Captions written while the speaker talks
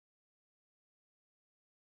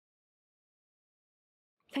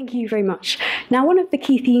Thank you very much. Now, one of the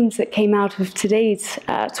key themes that came out of today's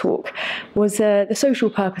talk was the social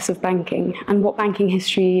purpose of banking and what banking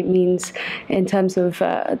history means in terms of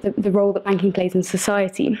the role that banking plays in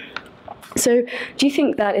society. So, do you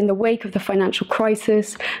think that in the wake of the financial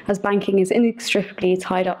crisis, as banking is inextricably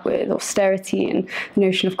tied up with austerity and the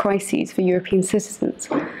notion of crises for European citizens,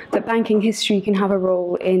 that banking history can have a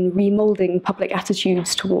role in remoulding public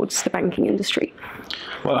attitudes towards the banking industry?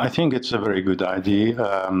 Well, I think it's a very good idea.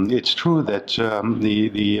 It's true that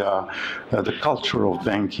the culture of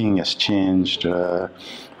banking has changed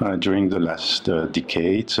during the last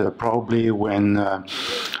decades. Probably when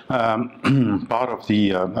part of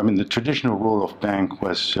the traditional role of bank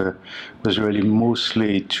was really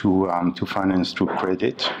mostly to finance through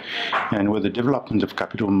credit, and with the development of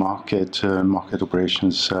capital market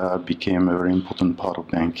operations became a very important part of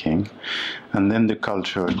banking. And then the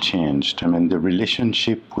culture changed. I mean, the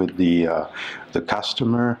relationship with the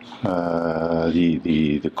customer,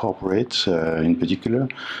 the corporates in particular,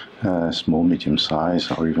 small,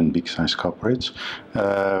 medium-sized, or even big-sized corporates,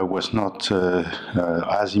 was not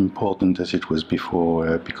as important as it was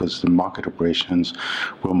before because the market operations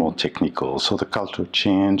were more technical. So the culture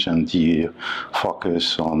changed, and the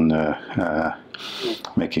focus on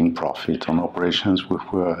making profit on operations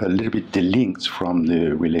were a little bit delinked from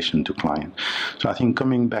the relation to client. So I think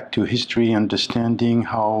coming back to history, understanding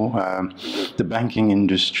how the banking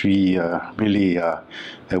industry really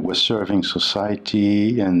was serving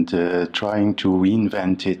society and trying to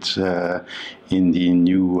reinvent it in the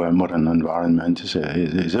new modern environment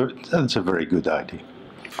that's a very good idea.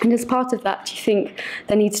 And as part of that, do you think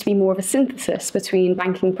there needs to be more of a synthesis between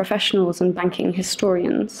banking professionals and banking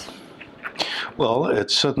historians? Well, it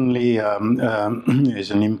certainly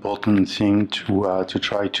is an important thing to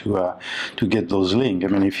try to get those links. I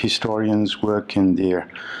mean, if historians work in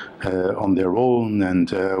on their own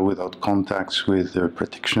and without contacts with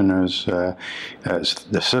practitioners,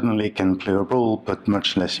 they certainly can play a role, but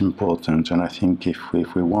much less important. And I think if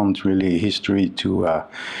we want really history to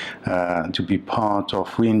be part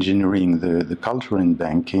of re-engineering the culture in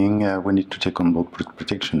banking, we need to take on board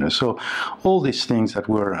practitioners. So all these things that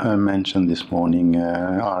were mentioned this morning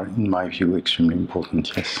are, in my view, extremely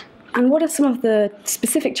important, yes. And what are some of the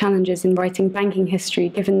specific challenges in writing banking history,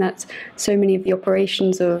 given that so many of the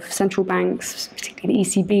operations of central banks, particularly the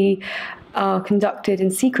ECB, are conducted in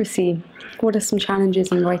secrecy? What are some challenges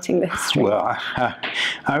in writing the history? Well,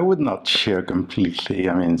 I would not share completely.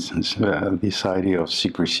 I mean, this idea of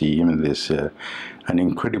secrecy. I mean, there's an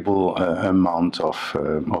incredible amount of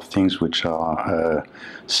things which are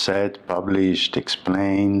said, published,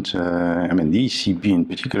 explained. I mean, the ECB in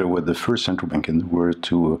particular were the first central bank in the world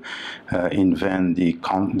to invent the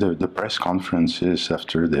press conferences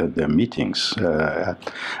after their meetings.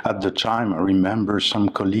 At the time, I remember some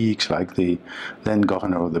colleagues, like the then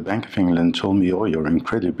governor of the Bank of England, told me, "Oh, you're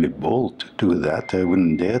incredibly bold to do that. I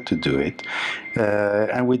wouldn't dare to do it."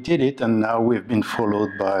 And we did it, and now we've been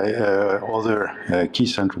followed by other key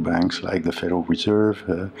central banks like the Federal Reserve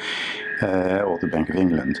or the Bank of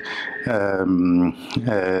England.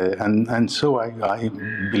 And so I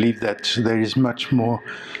believe that there is much more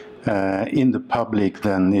in the public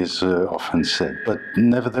than is often said. But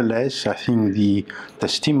nevertheless, I think the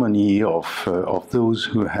testimony of those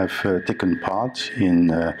who have taken part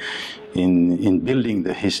in building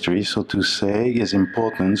the history, so to say, is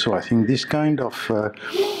important. So I think this kind of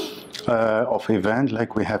event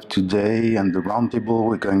like we have today and the roundtable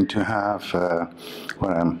we're going to have,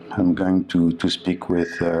 well, I'm going to speak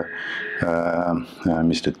with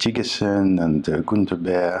Mr. Tiggerson and Gunther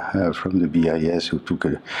Baer from the BIS, who took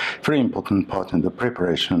a very important part in the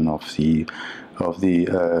preparation of the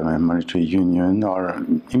monetary union, are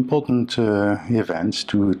important events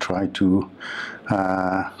to try to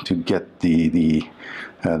get the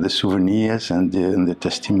souvenirs and the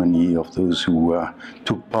testimony of those who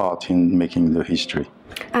took part in making the history.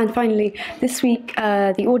 And finally, this week,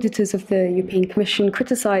 the auditors of the European Commission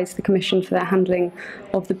criticised the Commission for their handling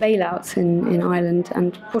of the bailouts in Ireland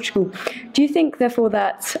and Portugal. Do you think, therefore,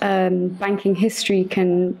 that banking history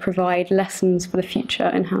can provide lessons for the future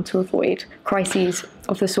in how to avoid crises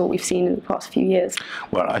of the sort we've seen in the past few years?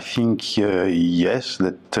 Well, I think, yes,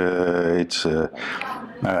 that it's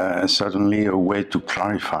certainly a way to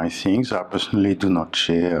clarify things. I personally do not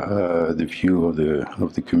share the view of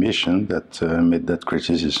the Commission that made that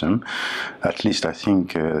criticism. At least I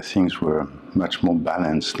think things were much more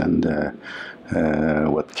balanced than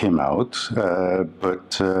what came out.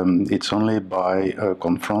 But it's only by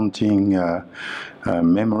confronting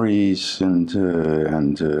memories and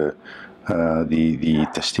the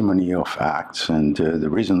testimony of acts and the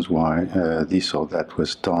reasons why this or that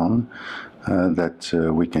was done, that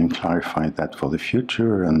we can clarify that for the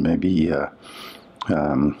future and maybe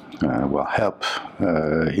will help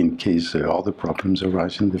in case other problems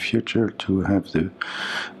arise in the future to have the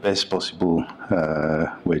best possible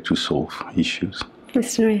way to solve issues.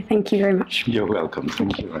 Mr. Noyer, thank you very much. You're welcome.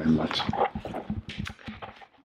 Thank you very much.